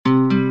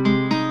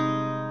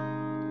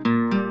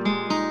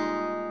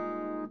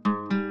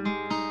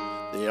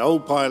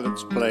Old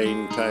Pilot's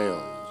Plane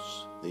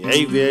Tales, The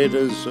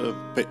Aviators of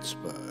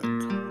Pittsburgh.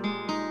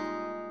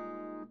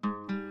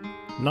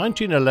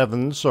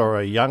 1911 saw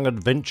a young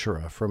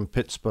adventurer from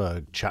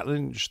Pittsburgh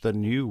challenge the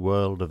new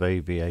world of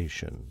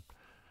aviation.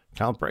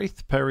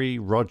 Calbraith Perry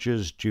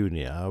Rogers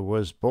Jr.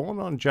 was born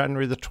on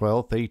January the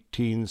 12th,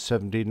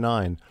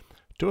 1879,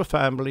 to a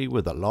family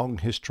with a long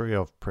history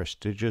of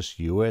prestigious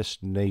U.S.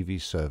 Navy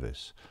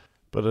service.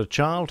 But a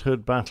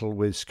childhood battle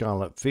with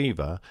scarlet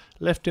fever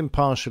left him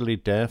partially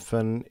deaf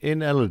and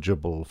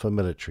ineligible for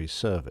military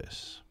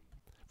service.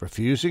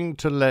 Refusing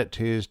to let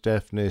his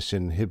deafness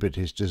inhibit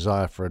his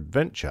desire for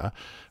adventure,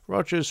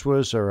 Rogers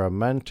was a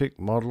romantic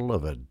model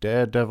of a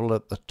daredevil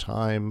at the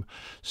time,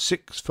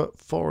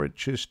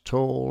 6'4"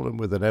 tall and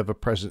with an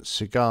ever-present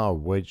cigar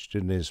wedged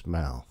in his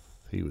mouth.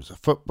 He was a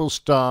football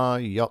star,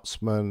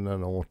 yachtsman,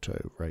 and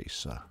auto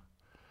racer.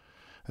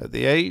 At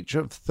the age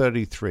of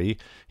 33,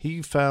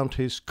 he found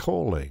his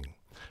calling.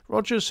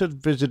 Rogers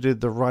had visited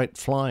the Wright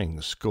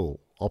Flying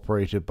School,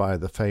 operated by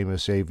the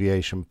famous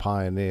aviation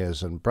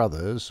pioneers and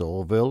brothers,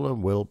 Orville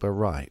and Wilbur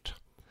Wright.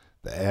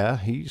 There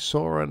he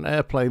saw an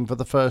airplane for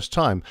the first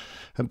time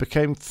and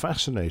became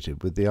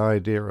fascinated with the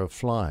idea of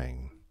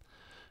flying.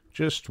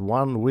 Just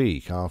 1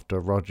 week after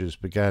Rogers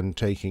began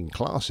taking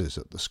classes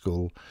at the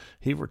school,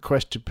 he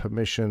requested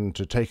permission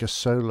to take a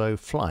solo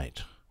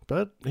flight.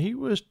 But he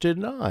was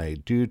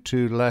denied due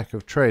to lack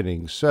of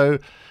training, so,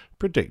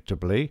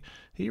 predictably,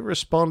 he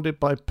responded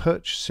by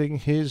purchasing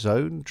his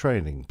own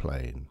training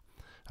plane.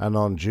 And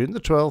on June the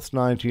 12th,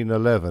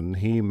 1911,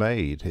 he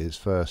made his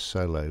first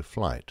solo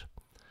flight.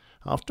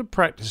 After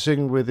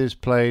practicing with his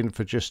plane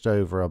for just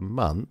over a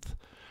month,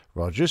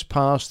 Rogers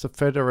passed the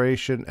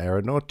Fédération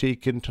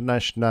Aéronautique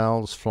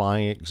Internationale's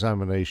flying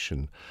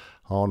examination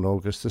on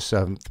August the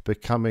 7th,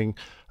 becoming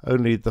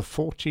only the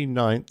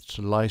 49th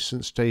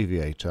licensed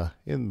aviator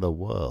in the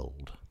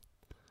world.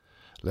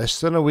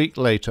 Less than a week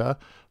later,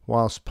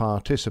 whilst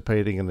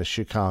participating in the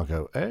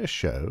Chicago Air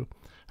Show,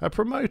 a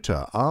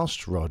promoter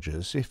asked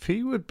Rogers if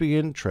he would be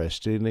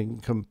interested in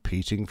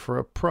competing for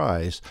a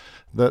prize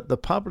that the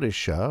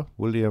publisher,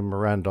 William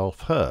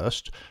Randolph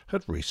Hearst,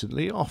 had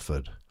recently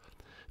offered.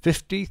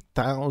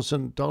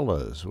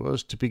 $50,000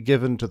 was to be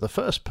given to the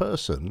first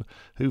person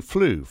who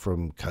flew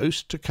from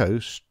coast to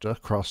coast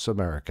across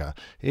America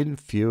in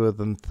fewer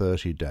than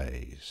 30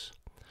 days.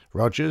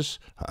 Rogers,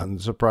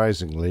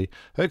 unsurprisingly,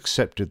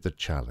 accepted the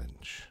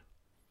challenge.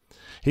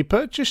 He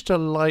purchased a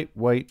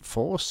lightweight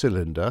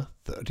 4-cylinder,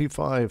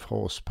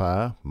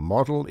 35-horsepower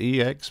Model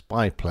EX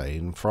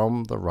biplane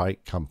from the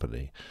Wright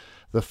Company,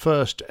 the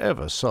first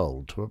ever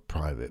sold to a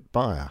private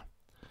buyer.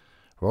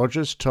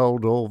 Rogers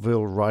told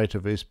Orville Wright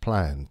of his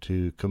plan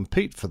to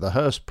compete for the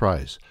Hearst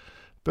Prize,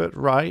 but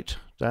Wright,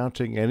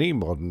 doubting any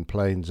modern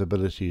plane's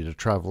ability to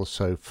travel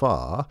so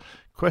far,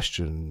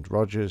 questioned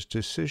Rogers'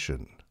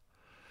 decision.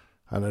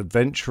 An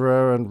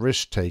adventurer and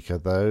risk-taker,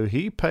 though,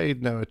 he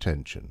paid no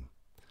attention.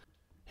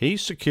 He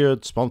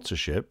secured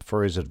sponsorship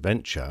for his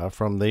adventure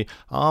from the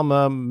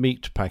Armour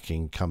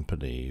Meatpacking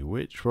Company,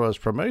 which was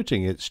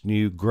promoting its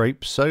new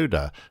grape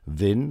soda,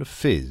 Vin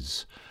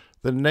Fizz,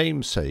 the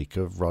namesake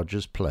of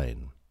Rogers'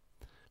 plane.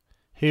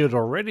 He had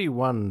already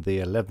won the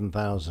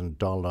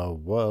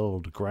 $11,000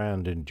 World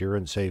Grand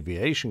Endurance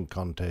Aviation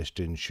Contest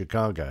in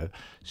Chicago,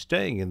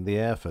 staying in the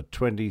air for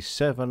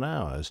 27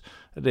 hours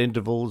at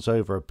intervals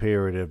over a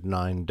period of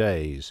 9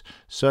 days,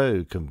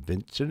 so,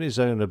 convinced in his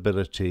own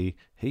ability,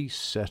 he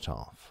set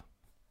off.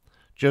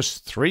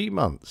 Just 3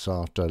 months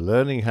after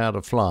learning how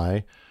to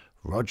fly,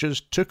 Rogers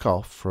took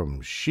off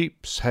from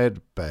Sheepshead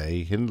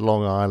Bay in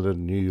Long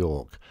Island, New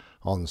York,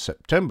 on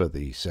September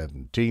the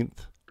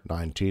 17th,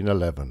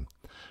 1911,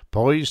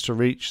 poised to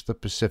reach the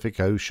Pacific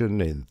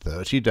Ocean in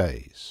 30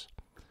 days.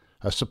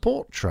 A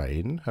support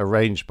train,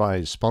 arranged by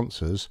his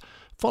sponsors,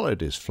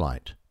 followed his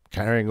flight,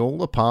 carrying all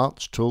the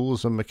parts,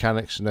 tools and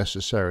mechanics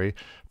necessary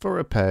for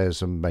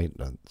repairs and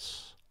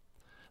maintenance.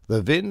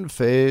 The Vin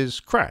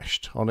Fizz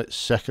crashed on its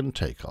second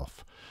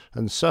takeoff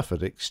and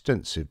suffered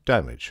extensive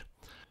damage.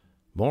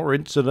 More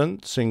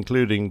incidents,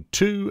 including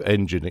 2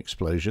 engine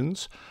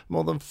explosions,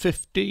 more than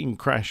 15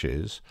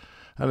 crashes,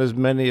 and as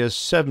many as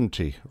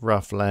 70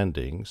 rough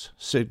landings,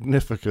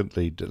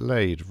 significantly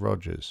delayed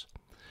Rogers.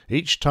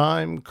 Each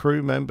time,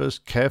 crew members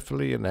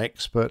carefully and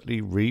expertly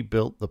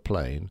rebuilt the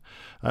plane,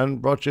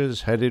 and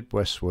Rogers headed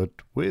westward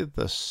with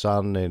the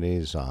sun in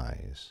his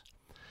eyes.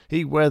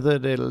 He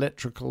weathered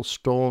electrical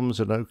storms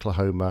in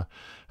Oklahoma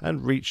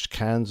and reached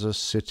Kansas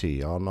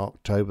City on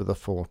October the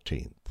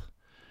 14th.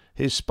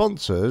 His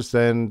sponsors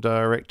then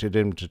directed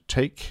him to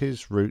take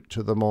his route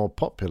to the more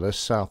populous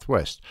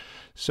Southwest,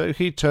 so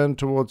he turned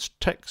towards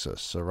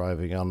Texas,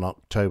 arriving on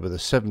October the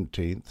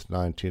 17th,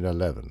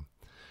 1911.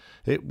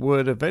 It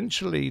would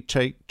eventually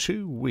take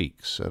 2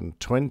 weeks and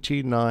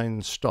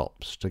 29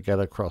 stops to get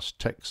across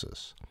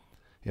Texas.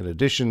 In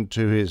addition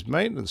to his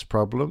maintenance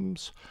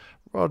problems,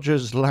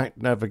 Rogers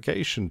lacked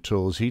navigation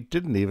tools. He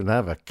didn't even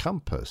have a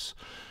compass,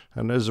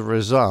 and as a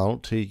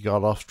result, he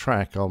got off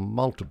track on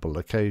multiple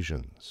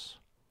occasions.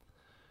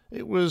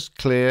 It was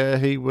clear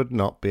he would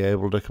not be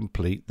able to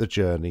complete the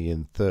journey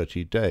in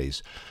 30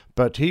 days,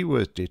 but he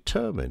was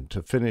determined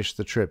to finish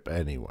the trip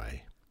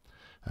anyway.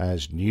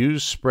 As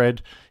news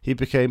spread, he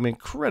became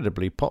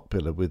incredibly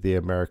popular with the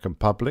American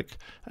public,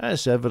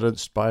 as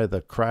evidenced by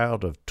the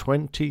crowd of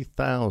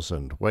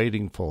 20,000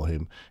 waiting for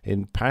him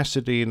in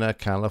Pasadena,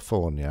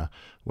 California,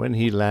 when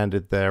he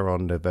landed there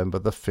on November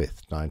the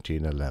 5th,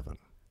 1911.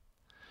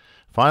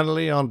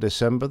 Finally, on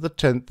December the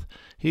 10th,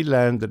 he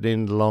landed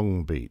in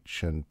Long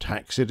Beach and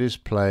taxied his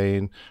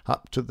plane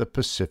up to the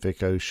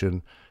Pacific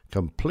Ocean,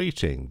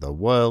 completing the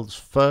world's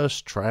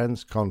first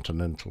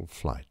transcontinental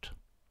flight.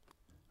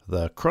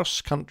 The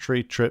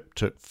cross-country trip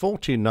took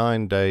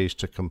 49 days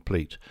to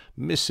complete,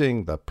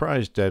 missing the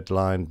prize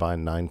deadline by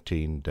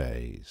 19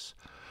 days.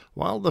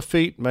 While the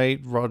feat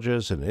made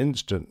Rogers an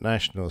instant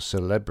national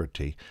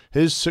celebrity,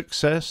 his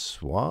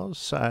success was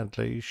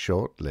sadly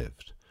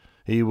short-lived.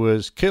 He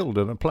was killed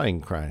in a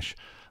plane crash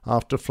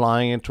after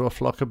flying into a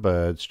flock of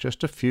birds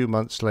just a few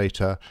months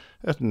later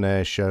at an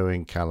air show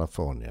in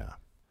California.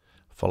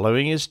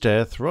 Following his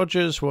death,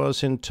 Rogers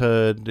was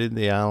interred in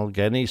the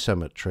Allegheny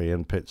Cemetery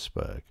in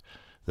Pittsburgh.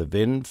 The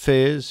Vin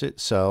Firs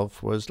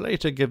itself was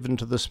later given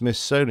to the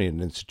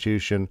Smithsonian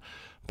Institution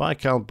by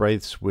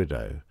Galbraith's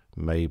widow,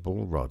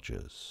 Mabel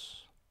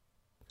Rogers.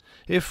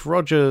 If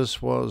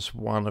Rogers was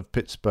one of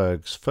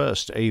Pittsburgh's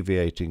first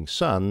aviating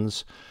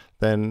sons,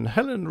 then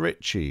Helen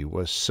Ritchie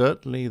was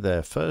certainly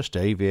their first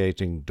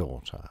aviating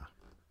daughter.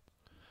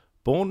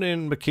 Born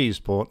in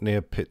McKeesport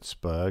near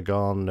Pittsburgh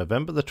on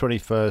November the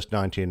 21st,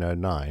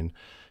 1909,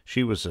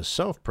 she was a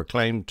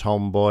self-proclaimed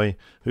tomboy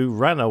who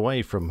ran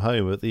away from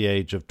home at the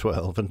age of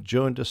 12 and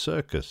joined a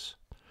circus.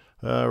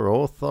 Her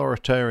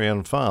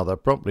authoritarian father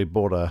promptly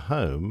brought her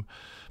home,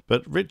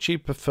 but Ritchie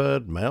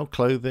preferred male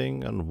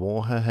clothing and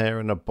wore her hair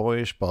in a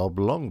boyish bob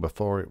long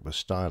before it was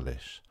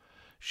stylish.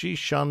 She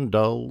shunned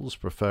dolls,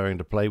 preferring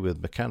to play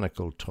with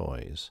mechanical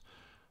toys.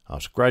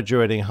 After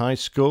graduating high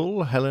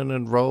school, Helen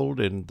enrolled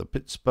in the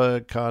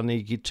Pittsburgh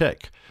Carnegie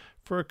Tech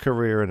for a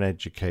career in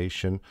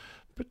education,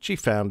 but she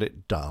found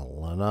it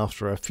dull, and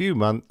after a few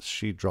months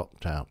she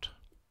dropped out,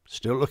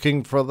 still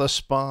looking for the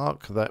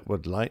spark that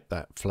would light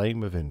that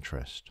flame of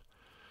interest.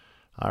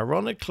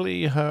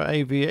 Ironically, her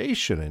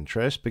aviation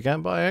interest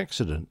began by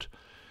accident.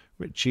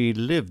 Ritchie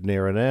lived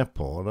near an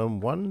airport,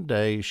 and one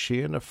day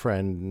she and a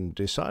friend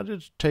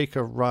decided to take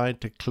a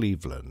ride to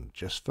Cleveland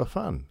just for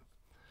fun.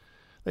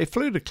 They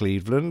flew to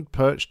Cleveland,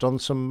 perched on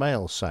some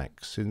mail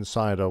sacks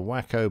inside a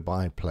Waco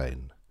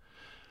biplane.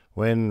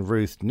 When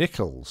Ruth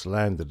Nichols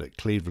landed at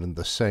Cleveland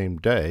the same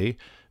day,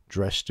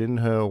 dressed in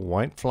her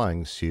white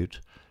flying suit,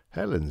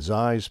 Helen's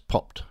eyes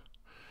popped.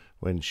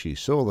 When she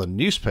saw the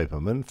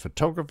newspapermen,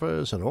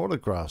 photographers, and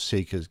autograph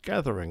seekers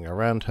gathering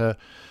around her,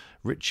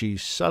 Ritchie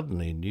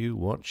suddenly knew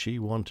what she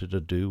wanted to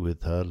do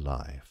with her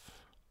life.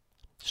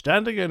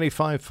 Standing only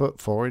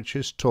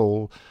 5'4"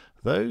 tall,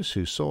 those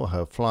who saw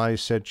her fly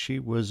said she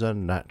was a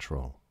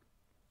natural.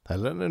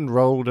 Helen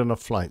enrolled in a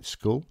flight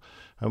school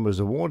and was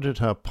awarded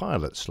her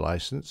pilot's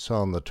license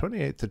on the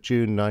 28th of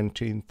June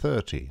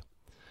 1930.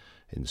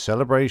 In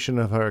celebration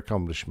of her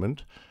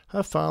accomplishment,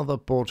 her father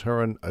bought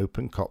her an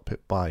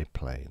open-cockpit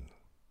biplane.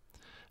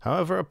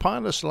 However, a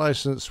pilot's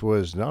license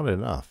was not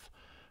enough.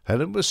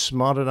 Helen was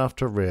smart enough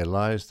to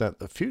realize that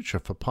the future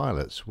for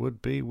pilots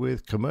would be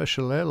with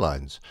commercial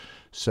airlines,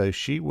 so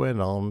she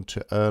went on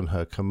to earn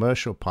her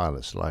commercial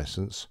pilot's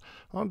license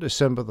on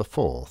December the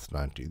 4th,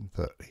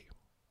 1930.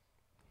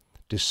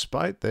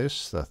 Despite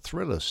this, the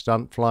thrill of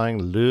stunt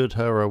flying lured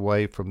her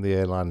away from the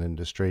airline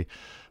industry,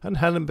 and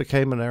Helen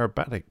became an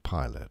aerobatic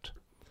pilot.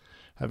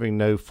 Having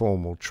no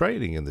formal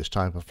training in this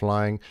type of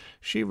flying,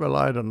 she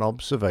relied on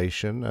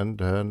observation and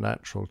her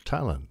natural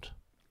talent.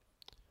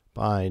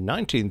 By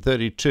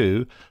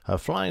 1932, her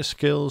flying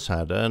skills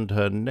had earned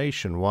her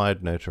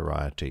nationwide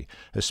notoriety,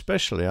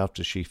 especially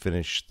after she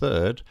finished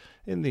third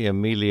in the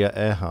Amelia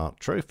Earhart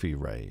Trophy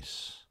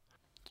race.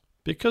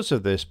 Because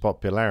of this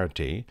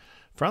popularity,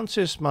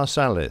 Frances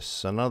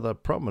Marsalis, another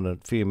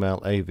prominent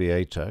female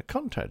aviator,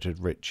 contacted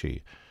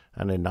Ritchie,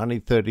 and in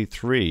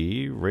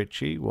 1933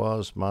 Ritchie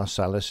was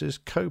Marsalis's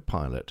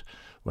co-pilot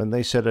when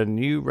they set a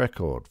new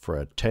record for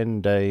a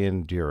 10-day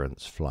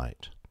endurance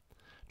flight.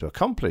 To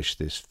accomplish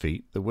this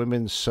feat, the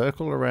women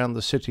circled around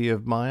the city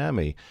of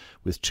Miami,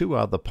 with 2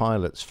 other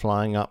pilots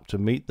flying up to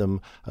meet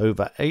them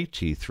over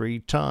 83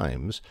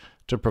 times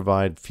to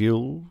provide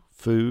fuel,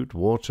 food,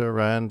 water,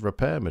 and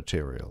repair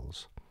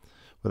materials.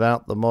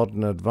 Without the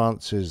modern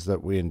advances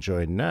that we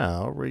enjoy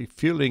now,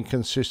 refueling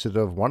consisted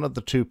of one of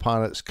the 2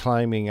 pilots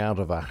climbing out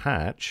of a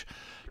hatch,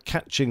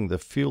 catching the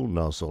fuel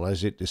nozzle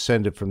as it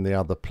descended from the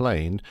other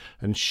plane,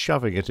 and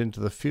shoving it into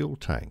the fuel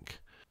tank.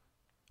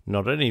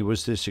 Not only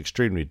was this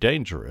extremely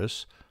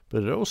dangerous,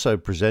 but it also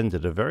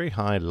presented a very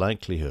high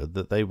likelihood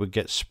that they would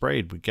get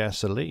sprayed with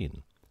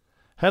gasoline.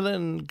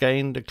 Helen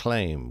gained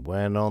acclaim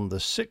when on the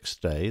 6th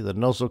day the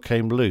nozzle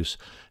came loose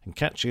and,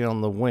 catching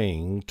on the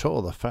wing,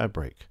 tore the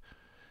fabric.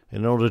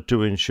 In order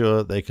to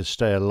ensure they could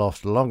stay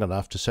aloft long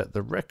enough to set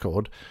the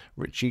record,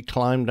 Ritchie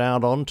climbed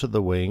out onto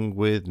the wing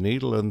with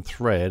needle and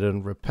thread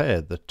and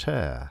repaired the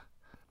tear.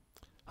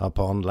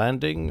 Upon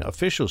landing,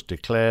 officials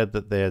declared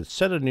that they had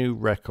set a new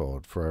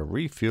record for a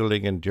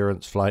refueling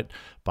endurance flight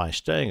by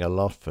staying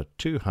aloft for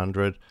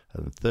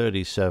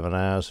 237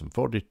 hours and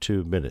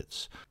 42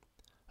 minutes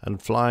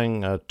and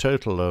flying a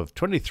total of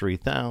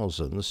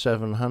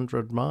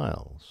 23,700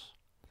 miles.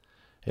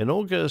 In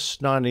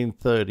August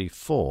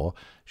 1934,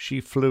 she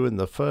flew in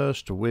the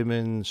first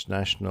Women's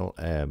National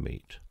Air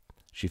Meet.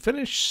 She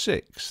finished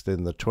sixth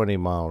in the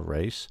 20-mile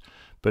race,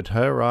 but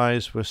her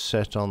eyes were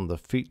set on the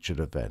featured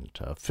event,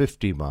 a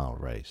 50-mile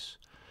race.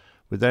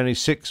 With only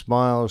 6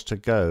 miles to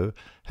go,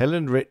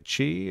 Helen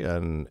Ritchie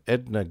and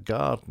Edna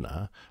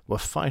Gardner were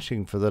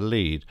fighting for the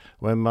lead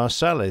when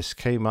Marsalis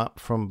came up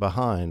from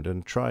behind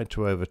and tried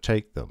to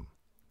overtake them.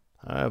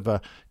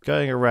 However,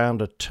 going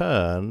around a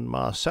turn,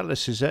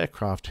 Marsalis's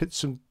aircraft hit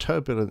some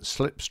turbulent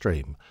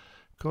slipstream,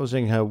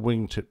 causing her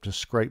wingtip to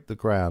scrape the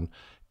ground,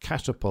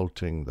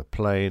 catapulting the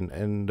plane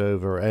end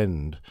over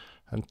end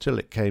until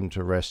it came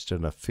to rest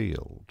in a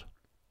field.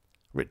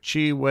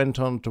 Ritchie went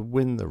on to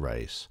win the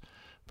race,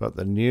 but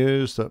the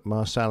news that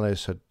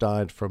Marsalis had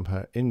died from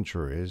her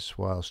injuries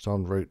whilst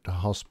en route to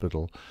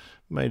hospital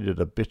made it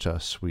a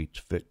bitter-sweet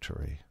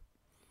victory.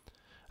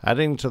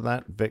 Adding to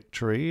that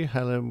victory,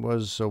 Helen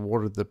was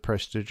awarded the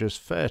prestigious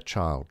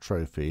Fairchild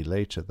Trophy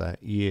later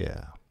that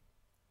year.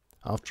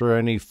 After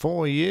only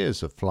 4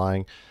 years of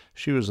flying,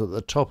 she was at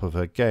the top of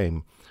her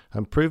game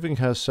and proving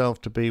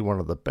herself to be one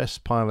of the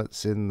best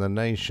pilots in the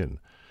nation,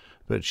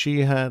 but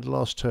she had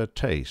lost her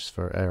taste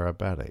for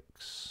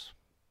aerobatics.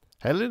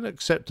 Helen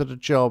accepted a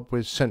job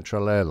with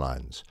Central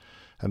Airlines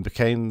and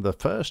became the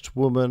first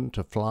woman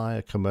to fly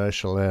a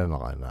commercial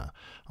airliner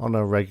on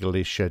a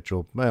regularly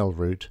scheduled mail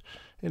route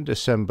in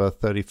December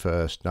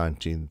 31st,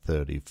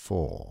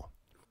 1934.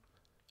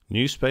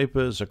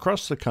 Newspapers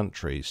across the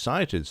country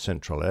cited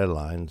Central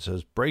Airlines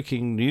as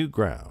breaking new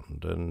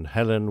ground, and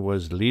Helen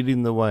was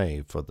leading the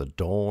way for the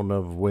dawn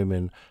of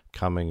women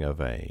coming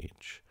of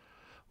age.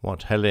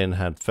 What Helen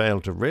had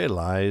failed to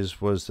realize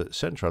was that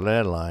Central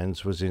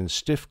Airlines was in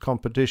stiff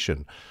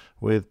competition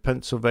with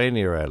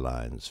Pennsylvania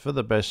Airlines for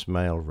the best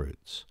mail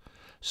routes.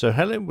 So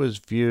Helen was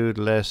viewed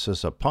less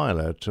as a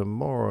pilot and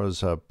more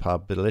as a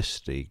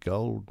publicity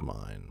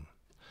goldmine.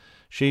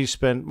 She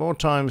spent more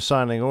time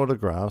signing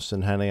autographs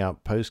and handing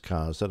out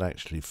postcards than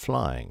actually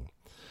flying.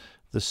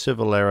 The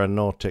Civil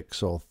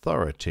Aeronautics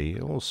Authority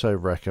also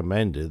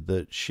recommended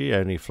that she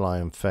only fly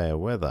in fair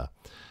weather.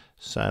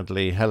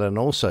 Sadly, Helen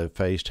also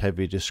faced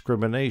heavy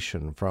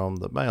discrimination from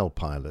the male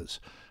pilots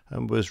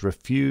and was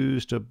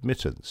refused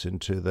admittance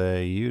into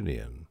their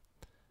union.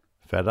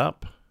 Fed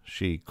up,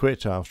 she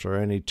quit after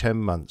only 10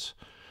 months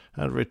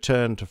and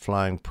returned to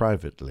flying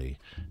privately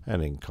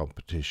and in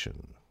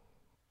competition.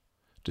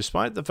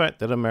 Despite the fact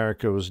that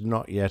America was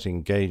not yet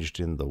engaged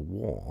in the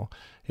war,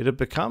 it had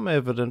become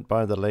evident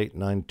by the late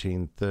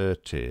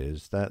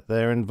 1930s that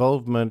their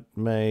involvement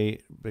may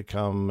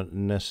become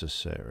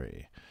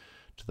necessary.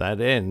 To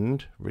that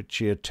end,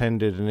 Ritchie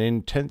attended an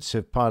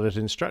intensive pilot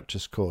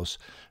instructor's course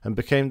and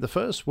became the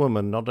first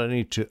woman not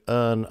only to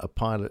earn a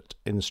pilot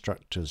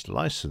instructor's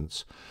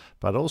license,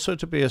 but also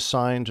to be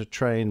assigned to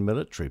train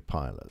military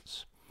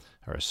pilots.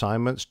 Her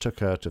assignments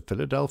took her to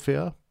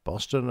Philadelphia,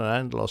 Boston,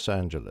 and Los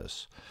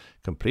Angeles.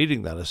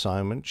 Completing that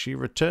assignment, she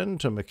returned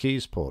to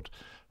McKeesport,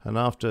 and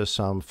after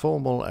some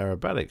formal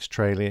aerobatics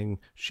training,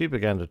 she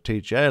began to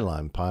teach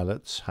airline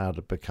pilots how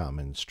to become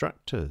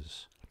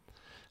instructors.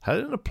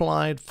 Helen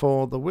applied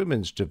for the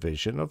women's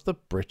division of the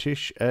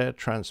British Air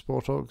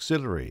Transport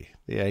Auxiliary,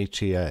 the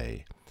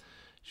ATA.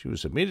 She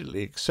was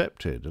immediately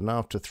accepted, and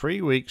after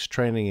 3 weeks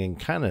training in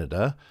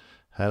Canada,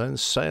 Helen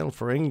sailed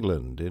for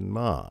England in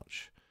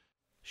March.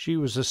 She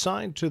was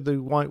assigned to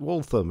the White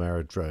Waltham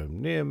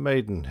Aerodrome near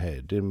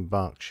Maidenhead in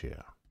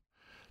Berkshire.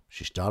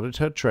 She started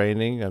her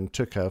training and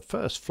took her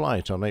first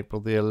flight on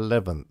April the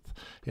 11th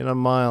in a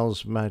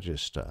Miles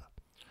Magister.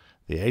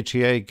 The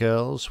ATA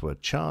girls were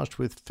charged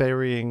with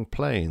ferrying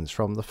planes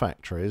from the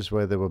factories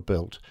where they were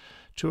built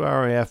to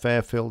RAF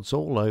airfields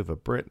all over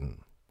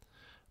Britain.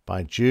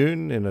 By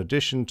June, in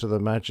addition to the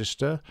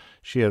Magister,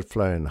 she had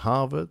flown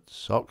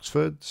Harvards,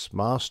 Oxfords,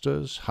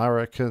 Masters,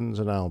 Hurricanes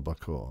and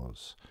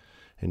Albacores.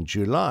 In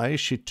July,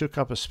 she took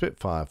up a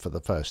Spitfire for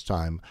the first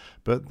time,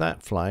 but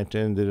that flight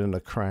ended in a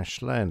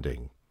crash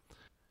landing.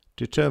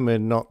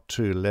 Determined not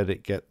to let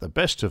it get the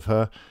best of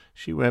her,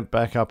 she went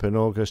back up in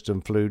August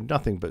and flew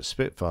nothing but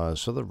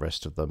Spitfires for the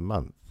rest of the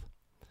month.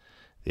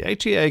 The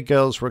ATA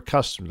girls were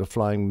accustomed to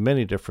flying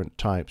many different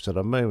types at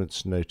a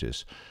moment's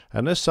notice,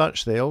 and as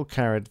such they all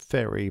carried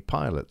ferry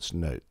pilot's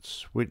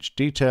notes, which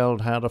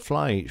detailed how to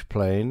fly each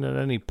plane and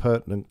any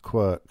pertinent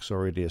quirks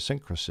or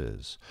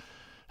idiosyncrasies.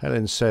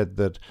 Helen said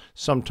that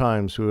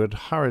sometimes we would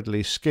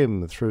hurriedly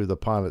skim through the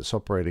pilot's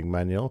operating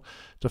manual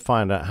to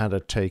find out how to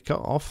take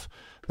off,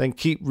 then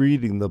keep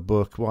reading the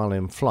book while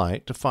in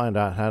flight to find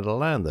out how to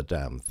land the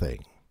damn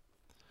thing.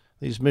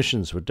 These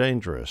missions were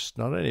dangerous,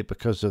 not only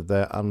because of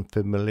their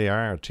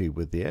unfamiliarity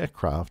with the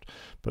aircraft,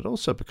 but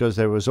also because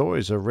there was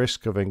always a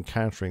risk of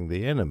encountering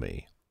the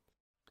enemy.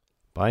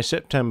 By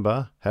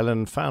September,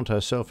 Helen found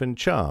herself in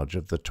charge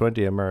of the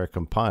 20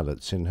 American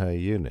pilots in her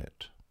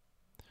unit.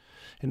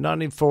 In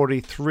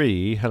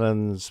 1943,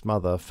 Helen's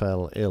mother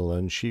fell ill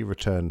and she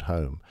returned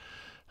home.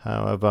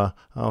 However,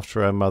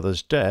 after her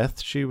mother's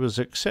death, she was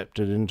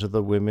accepted into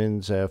the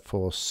Women's Air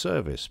Force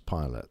Service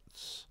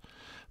pilots.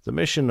 The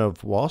mission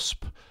of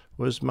WASP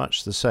was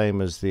much the same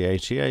as the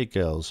ATA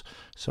girls,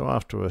 so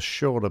after a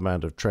short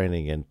amount of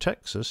training in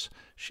Texas,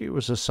 she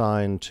was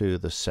assigned to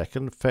the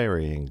 2nd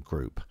Ferrying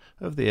Group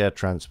of the Air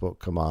Transport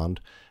Command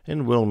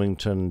in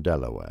Wilmington,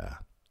 Delaware.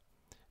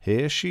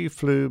 Here she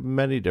flew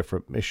many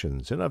different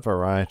missions in a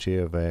variety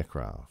of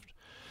aircraft.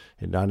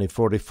 In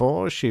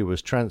 1944, she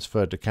was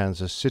transferred to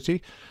Kansas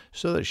City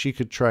so that she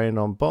could train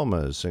on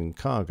bombers and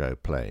cargo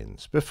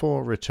planes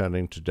before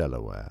returning to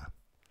Delaware.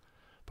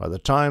 By the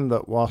time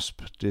that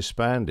WASP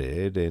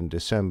disbanded in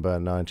December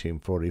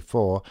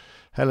 1944,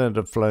 Helen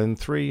had flown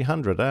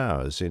 300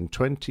 hours in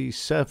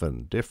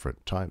 27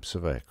 different types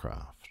of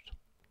aircraft.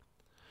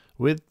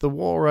 With the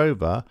war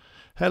over,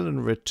 Helen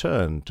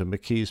returned to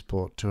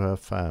McKeesport to her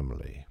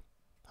family.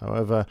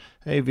 However,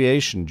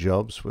 aviation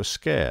jobs were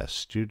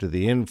scarce due to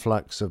the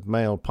influx of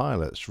male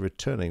pilots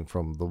returning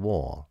from the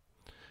war.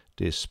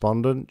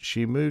 Despondent,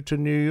 she moved to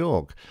New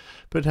York,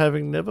 but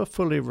having never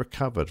fully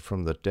recovered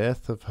from the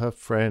death of her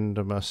friend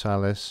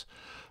Marsalis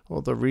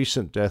or the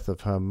recent death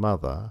of her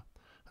mother,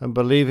 and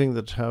believing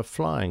that her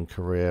flying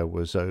career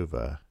was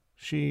over,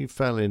 she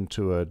fell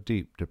into a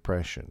deep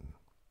depression.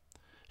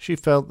 She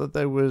felt that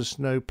there was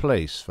no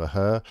place for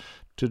her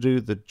to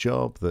do the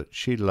job that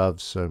she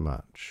loved so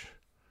much.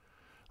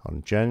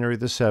 On January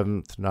the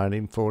 7th,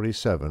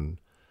 1947,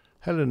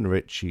 Helen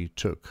Ritchie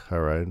took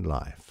her own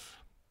life.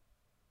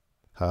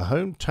 Her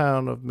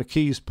hometown of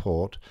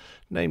McKeesport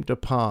named a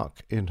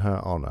park in her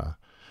honour,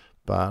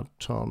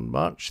 but on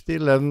March the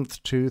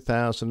 11th,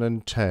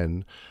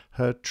 2010,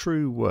 her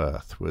true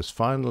worth was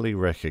finally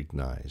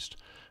recognised,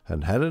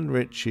 and Helen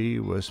Ritchie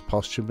was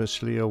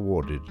posthumously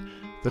awarded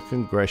the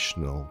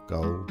Congressional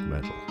Gold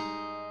Medal.